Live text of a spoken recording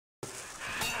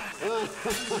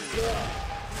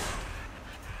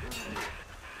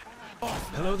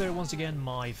Hello there once again,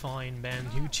 my fine men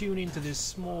who tune into this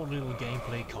small little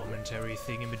gameplay commentary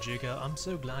thingamajigger. I'm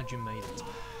so glad you made it.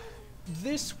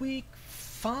 This week,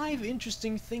 5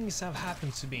 interesting things have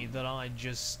happened to me that I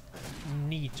just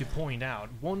need to point out.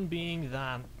 One being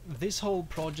that this whole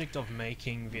project of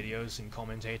making videos and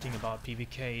commentating about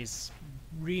PvK is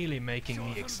really making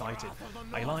me excited.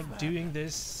 I like doing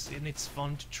this and it's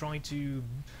fun to try to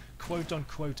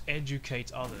quote-unquote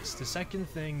educate others. The second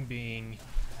thing being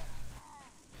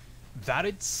that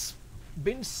it's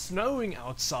been snowing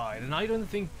outside, and I don't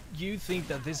think you think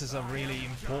that this is a really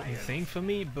important thing for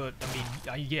me, but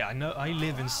I mean, yeah, I know I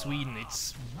live in Sweden.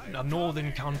 It's a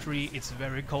northern country. It's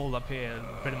very cold up here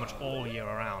pretty much all year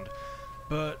around.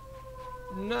 But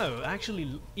no,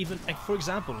 actually, even for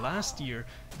example, last year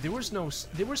there was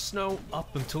snow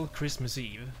up until Christmas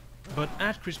Eve. But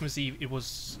at Christmas Eve it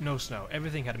was no snow,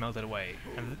 everything had melted away,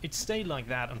 and it stayed like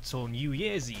that until New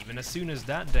Year's Eve, and as soon as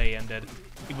that day ended,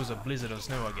 it was a blizzard of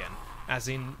snow again. As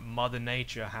in, Mother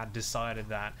Nature had decided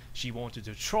that she wanted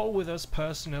to troll with us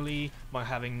personally by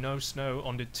having no snow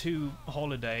on the 2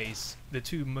 holidays, the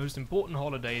 2 most important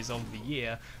holidays of the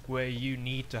year, where you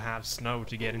need to have snow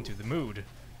to get into the mood.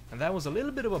 And that was a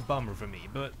little bit of a bummer for me,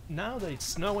 but now that it's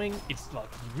snowing, it's like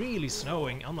really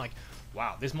snowing, I'm like,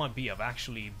 wow, this might be of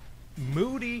actually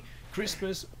moody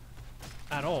Christmas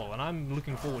at all, and I'm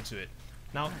looking forward to it.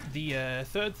 Now, the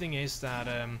third thing is that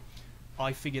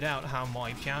I figured out how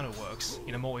my piano works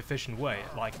in a more efficient way.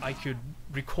 Like, I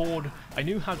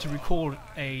knew how to record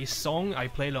a song I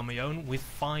played on my own with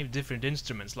 5 different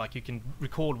instruments. Like, you can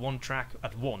record 1 track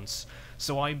at once.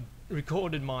 So I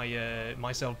recorded my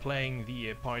myself playing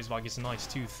the Paris Vegas Nights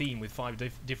 2 theme with 5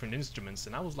 different instruments,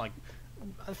 and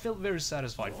I felt very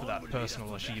satisfied for that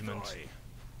personal achievement.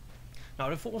 Now,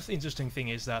 the fourth interesting thing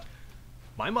is that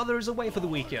my mother is away for the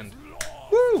weekend.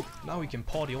 Woo! Now we can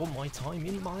party all my time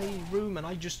in my room, and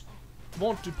I just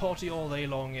want to party all day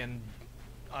long and,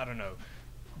 I don't know,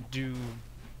 do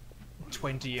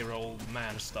 20-year-old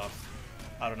man stuff.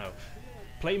 I don't know.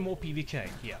 Play more PvK.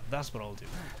 Yeah, that's what I'll do.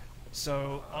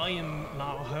 So, I am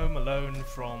now home alone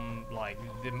from, like,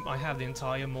 I have the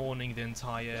entire morning, the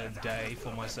entire day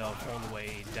for myself, all the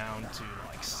way down to,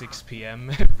 like, 6 PM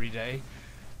every day,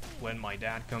 when my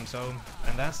dad comes home.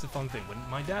 And that's the fun thing, when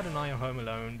my dad and I are home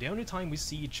alone, the only time we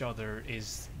see each other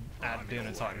is at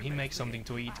dinner time. He makes something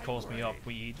to eat, calls me up,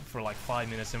 we eat for like 5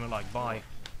 minutes, and we're like, bye,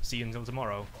 see you until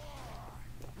tomorrow.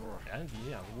 And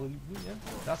yeah, yeah,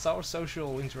 that's our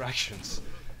social interactions.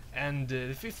 And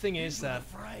the fifth thing is that,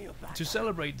 to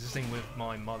celebrate this thing with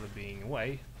my mother being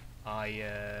away, I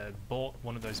bought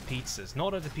one of those pizzas,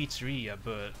 not at the pizzeria,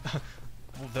 but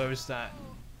those that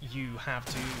you have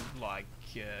to, like,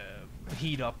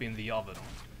 heat up in the oven.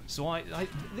 So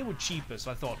they were cheaper,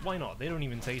 so I thought, why not? They don't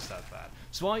even taste that bad.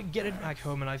 So I get it back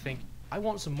home and I think, I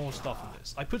want some more stuff in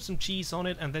this. I put some cheese on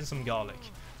it and then some garlic.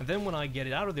 And then when I get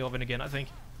it out of the oven again, I think,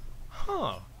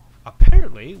 huh,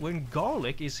 apparently when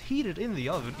garlic is heated in the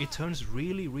oven, it turns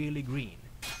really, really green.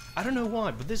 I don't know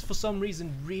why, but this for some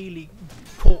reason really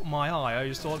caught my eye. I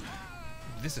just thought,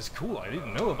 this is cool, I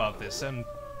didn't know about this, and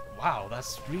wow,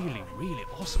 that's really, really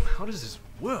awesome. How does this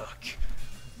work?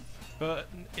 But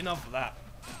enough of that.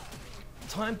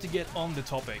 Time to get on the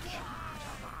topic.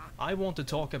 I want to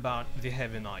talk about the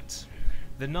Heavy Knight.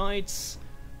 The Knight's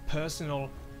personal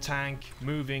tank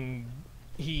moving.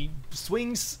 He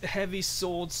swings heavy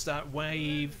swords that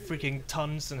weigh freaking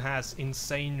tons and has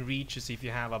insane reaches if you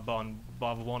have above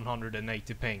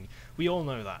 180 ping. We all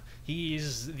know that. He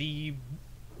is the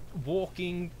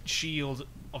walking shield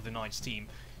of the Knight's team.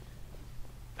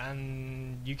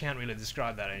 And you can't really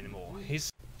describe that anymore.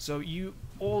 So you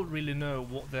all really know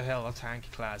what the hell a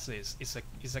tank class is.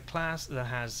 It's a class that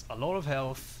has a lot of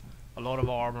health, a lot of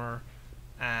armor,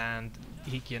 and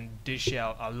he can dish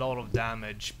out a lot of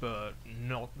damage, but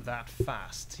not that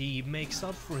fast. He makes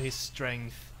up for his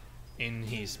strength in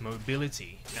his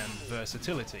mobility and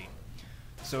versatility.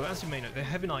 So as you may know, the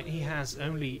Heavy Knight, he has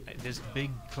only this big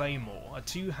claymore, a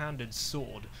 2-handed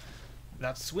sword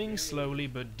that swings slowly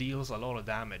but deals a lot of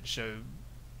damage. So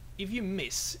if you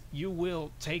miss, you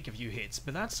will take a few hits,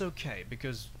 but that's okay,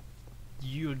 because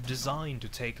you're designed to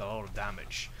take a lot of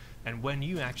damage. And when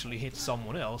you actually hit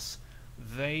someone else,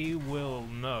 they will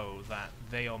know that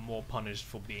they are more punished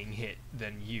for being hit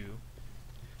than you.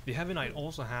 The Heavy Knight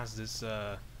also has this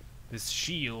this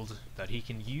shield that he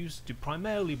can use to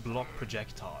primarily block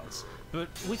projectiles. But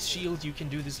with shield you can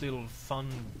do this little fun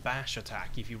bash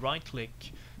attack. If you right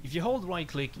click, if you hold right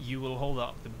click, you will hold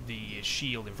up the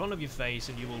shield in front of your face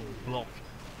and you will block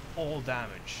all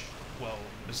damage. Well,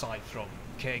 aside from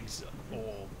kegs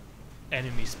or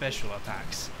enemy special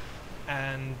attacks.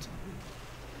 And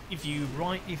if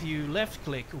you left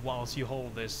click whilst you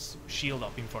hold this shield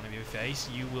up in front of your face,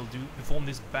 you will perform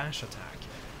this bash attack,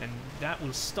 and that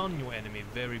will stun your enemy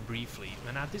very briefly.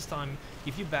 And at this time,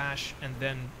 if you bash and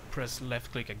then press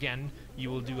left click again, you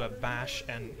will do a bash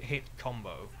and hit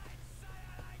combo,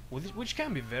 which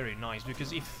can be very nice,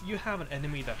 because if you have an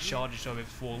enemy that charges over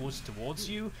forwards towards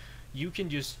you, you can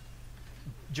just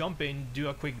jump in, do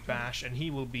a quick bash, and he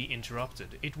will be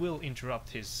interrupted. It will interrupt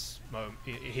his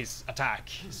attack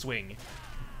swing,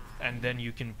 and then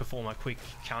you can perform a quick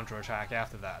counter attack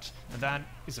after that. And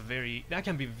that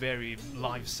can be very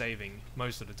life-saving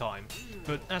most of the time.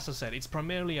 But as I said, it's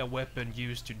primarily a weapon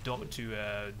used to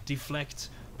deflect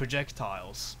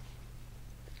projectiles.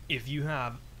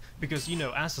 Because you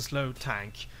know, as a slow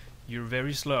tank, you're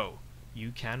very slow.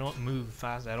 You cannot move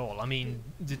fast at all. I mean,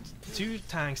 the two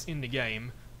tanks in the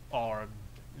game are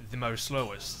the most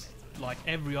slowest. Like,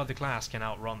 every other class can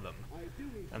outrun them,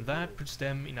 and that puts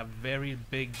them in a very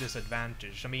big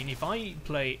disadvantage. I mean, if I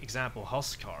play, example,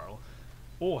 Huskarl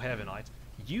or Heavy Knight,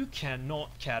 you cannot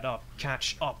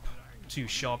catch up to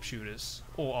sharpshooters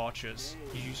or archers.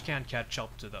 You just can't catch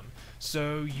up to them.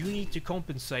 So you need to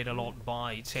compensate a lot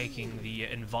by taking the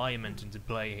environment into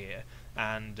play here,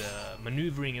 and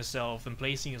maneuvering yourself and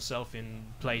placing yourself in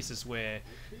places where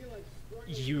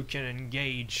you can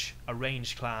engage a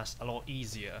ranged class a lot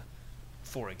easier.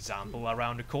 For example,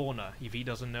 around a corner. If he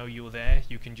doesn't know you're there,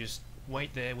 you can just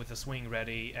wait there with a swing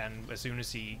ready, and as soon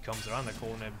as he comes around the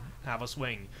corner, have a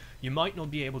swing. You might not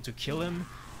be able to kill him,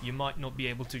 you might not be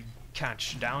able to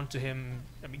catch up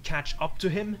to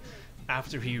him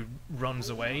after he runs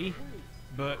away,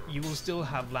 but you will still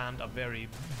have land a very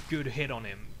good hit on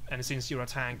him. And since you're a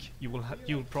tank,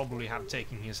 you'll probably have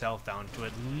taken his health down to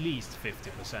at least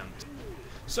 50%.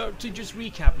 So to just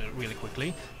recap it really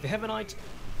quickly, the Heavy Knight,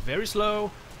 very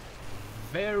slow,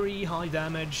 very high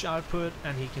damage output,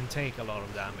 and he can take a lot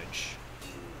of damage.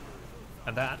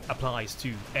 And that applies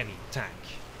to any tank.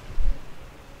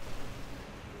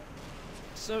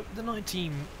 So the Knight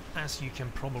team, as you can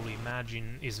probably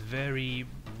imagine, is very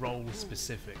role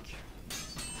specific.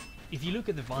 If you look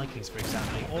at the Vikings, for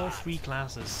example, all three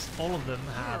classes, all of them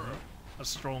have a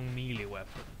strong melee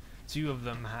weapon. Two of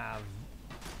them have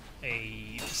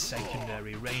a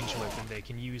secondary range weapon they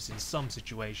can use in some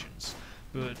situations,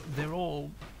 but they're all,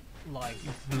 like,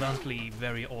 bluntly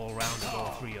very all-rounded,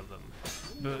 all three of them.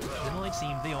 But the Knight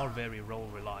team, they are very role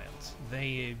reliant.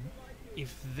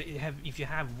 If you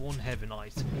have one Heavy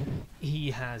Knight,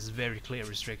 he has very clear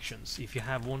restrictions. If you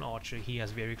have one Archer, he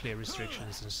has very clear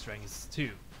restrictions and strengths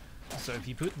too. So if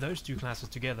you put those two classes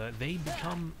together, they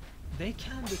can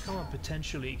become a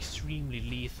potentially extremely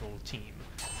lethal team.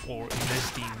 Or in this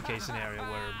team case scenario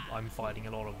where I'm fighting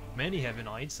many Heavy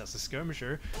Knights as a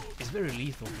skirmisher, it's very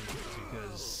lethal for me,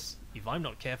 because if I'm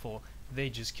not careful, they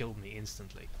just kill me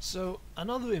instantly. So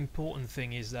another important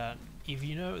thing is that if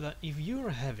you're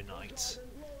a Heavy Knight,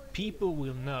 people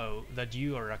will know that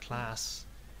you are a class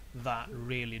that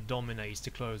really dominates the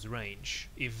close range.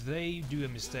 If they do a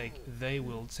mistake, they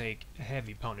will take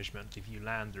heavy punishment if you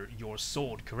land your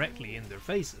sword correctly in their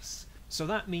faces. So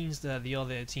that means that the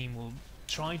other team will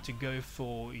try to go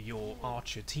for your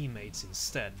archer teammates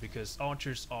instead, because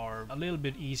archers are a little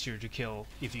bit easier to kill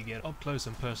if you get up close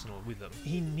and personal with them.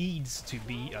 He needs to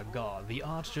be a god. The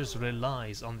archers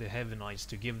relies on the Heavy Knights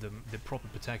to give them the proper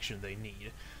protection they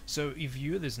need. So if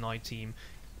you're this Knight team,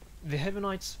 the Heavy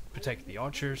Knights protect the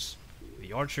archers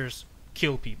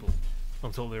kill people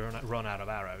until they run out of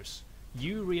arrows.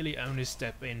 You really only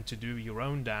step in to do your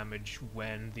own damage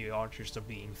when the archers are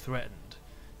being threatened.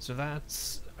 So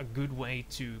that's a good way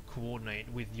to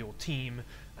coordinate with your team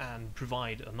and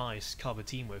provide a nice cover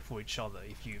teamwork for each other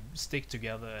if you stick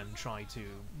together and try to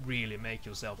really make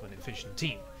yourself an efficient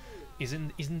team.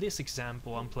 In this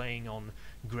example, I'm playing on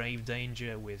Grave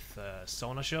Danger with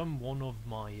Sonasham, one of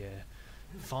my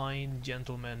fine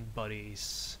gentleman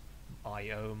buddies.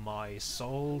 I owe my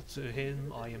soul to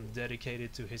him, I am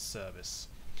dedicated to his service.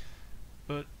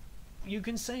 But you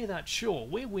can say that, sure,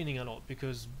 we're winning a lot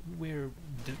because we're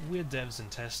devs and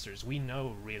testers. We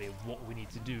know really what we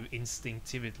need to do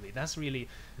instinctively. That's really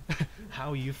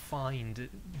how you find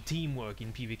teamwork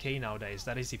in PvK nowadays.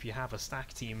 That is, if you have a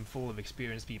stack team full of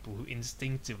experienced people who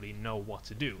instinctively know what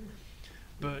to do.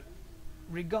 But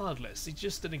regardless, it's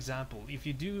just an example. If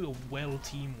you do a well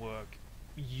teamwork,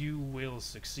 you will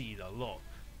succeed a lot.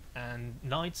 And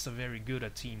Knights are very good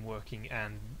at teamworking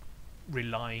and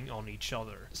relying on each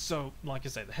other. So, like I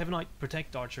said, the Heavy Knight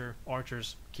protect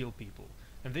archers kill people.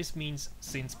 And this means,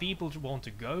 since people want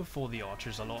to go for the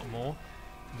archers a lot more,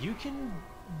 you can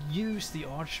use the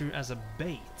archer as a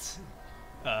bait.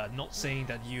 Not saying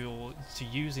that you're to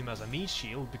use him as a meat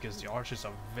shield, because the archers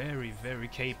are very, very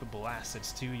capable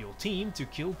assets to your team to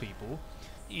kill people.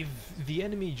 If the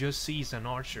enemy just sees an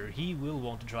archer, he will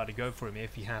want to try to go for him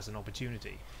if he has an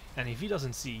opportunity. And if he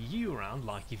doesn't see you around,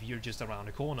 like if you're just around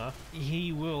the corner,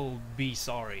 he will be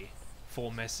sorry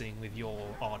for messing with your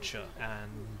archer,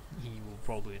 and he will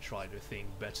probably try to think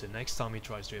better next time he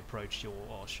tries to approach your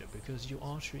archer, because your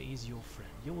archer is your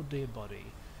friend, your dear buddy.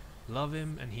 Love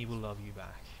him and he will love you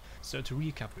back. So to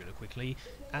recap really quickly,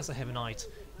 as a Heavy Knight,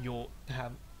 you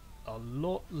have a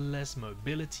lot less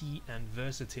mobility and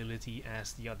versatility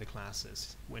as the other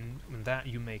classes. When that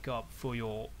you make up for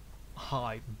your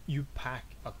you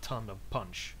pack a ton of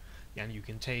punch, and you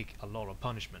can take a lot of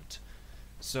punishment.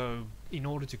 So in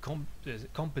order to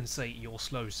compensate your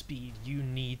slow speed, you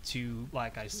need to,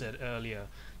 like I said earlier,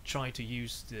 try to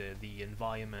use the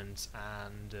environment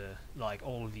and like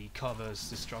all the covers,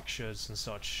 the structures and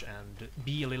such, and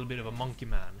be a little bit of a monkey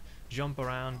man. Jump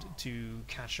around to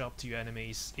catch up to your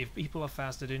enemies. If people are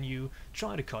faster than you,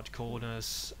 try to cut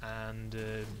corners and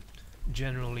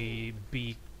generally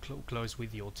be close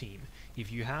with your team.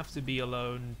 If you have to be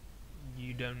alone,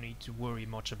 you don't need to worry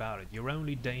much about it. Your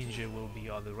only danger will be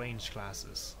other ranged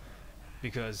classes,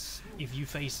 because if you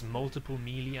face multiple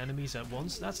melee enemies at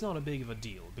once, that's not a big of a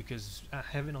deal, because a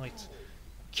Heavy Knight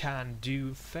can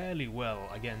do fairly well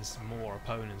against more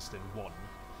opponents than one.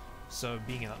 So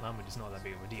being outnumbered is not that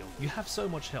big of a deal. You have so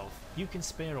much health, you can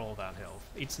spare all that health.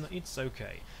 It's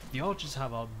okay. The archers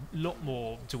have a lot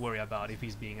more to worry about if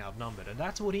he's being outnumbered, and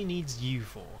that's what he needs you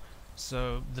for.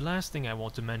 So the last thing I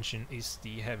want to mention is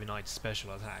the Heavy Knight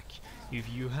special attack. If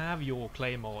you have your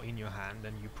claymore in your hand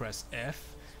and you press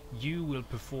F, you will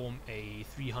perform a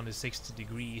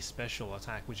 360-degree special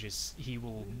attack, which is he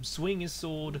will swing his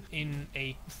sword in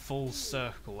a full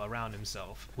circle around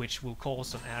himself, which will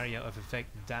cause an area of effect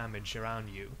damage around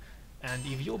you. And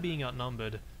if you're being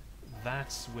outnumbered,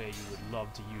 that's where you would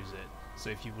love to use it. So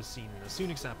if you will see in a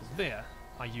soon example there,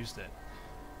 I used it,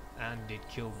 and it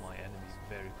killed my enemies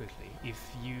very quickly. If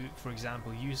you, for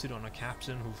example, use it on a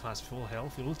captain who has full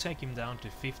health, it will take him down to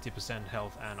 50%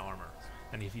 health and armor.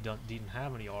 And if he didn't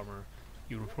have any armor,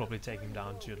 you will probably take him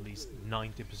down to at least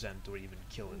 90% or even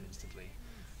kill him instantly.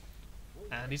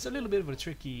 And it's a little bit of a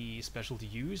tricky special to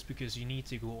use, because you need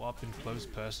to go up in close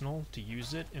personal to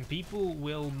use it, and people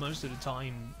will, most of the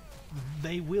time,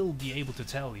 they will be able to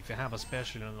tell if you have a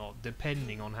special or not,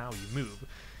 depending on how you move.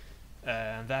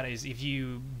 And that is, if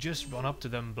you just run up to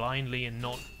them blindly and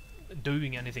not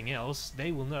doing anything else,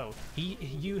 they will know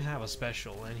you have a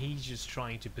special, and he's just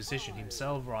trying to position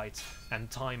himself right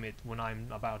and time it when I'm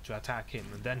about to attack him,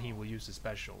 and then he will use the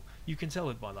special. You can tell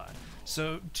it by that.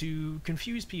 So to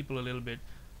confuse people a little bit,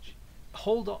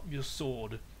 hold up your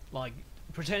sword, like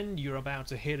pretend you're about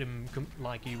to hit him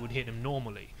like you would hit him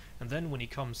normally, and then when he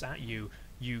comes at you,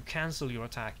 you cancel your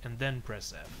attack and then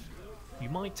press F. You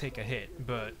might take a hit,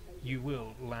 but you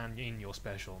will land in your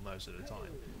special most of the time.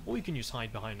 Or you can just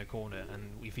hide behind a corner, and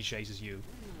if he chases you,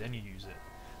 then you use it.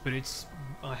 But it's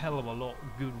a hell of a lot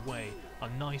good way, a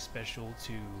nice special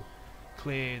to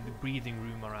clear the breathing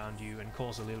room around you and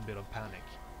cause a little bit of panic.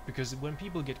 Because when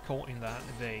people get caught in that,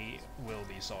 they will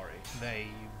be sorry. They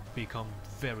become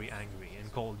very angry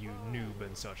and call you noob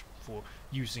and such for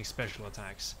using special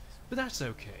attacks. But that's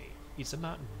okay. It's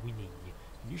about winning.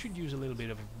 You should use a little bit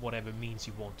of whatever means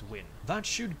you want to win. That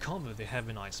should cover the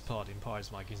Heavy Knights part in Pirates,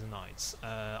 Vikings and Knights.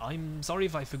 I'm sorry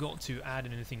if I forgot to add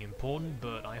anything important,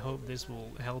 but I hope this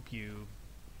will help you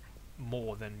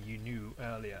more than you knew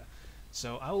earlier.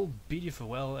 So I will bid you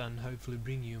farewell and hopefully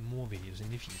bring you more videos in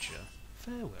the future.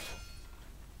 Farewell.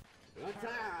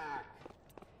 Attack!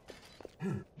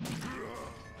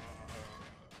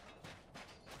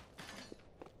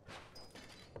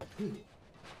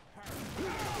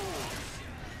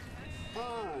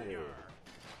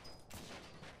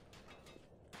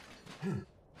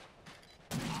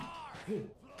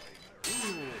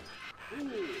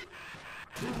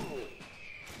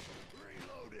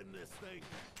 Reloading this thing.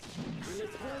 And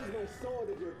this holds my sword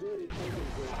if you're dirty taking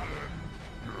blood.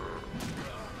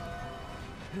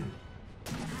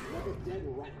 Like a dead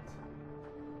rat.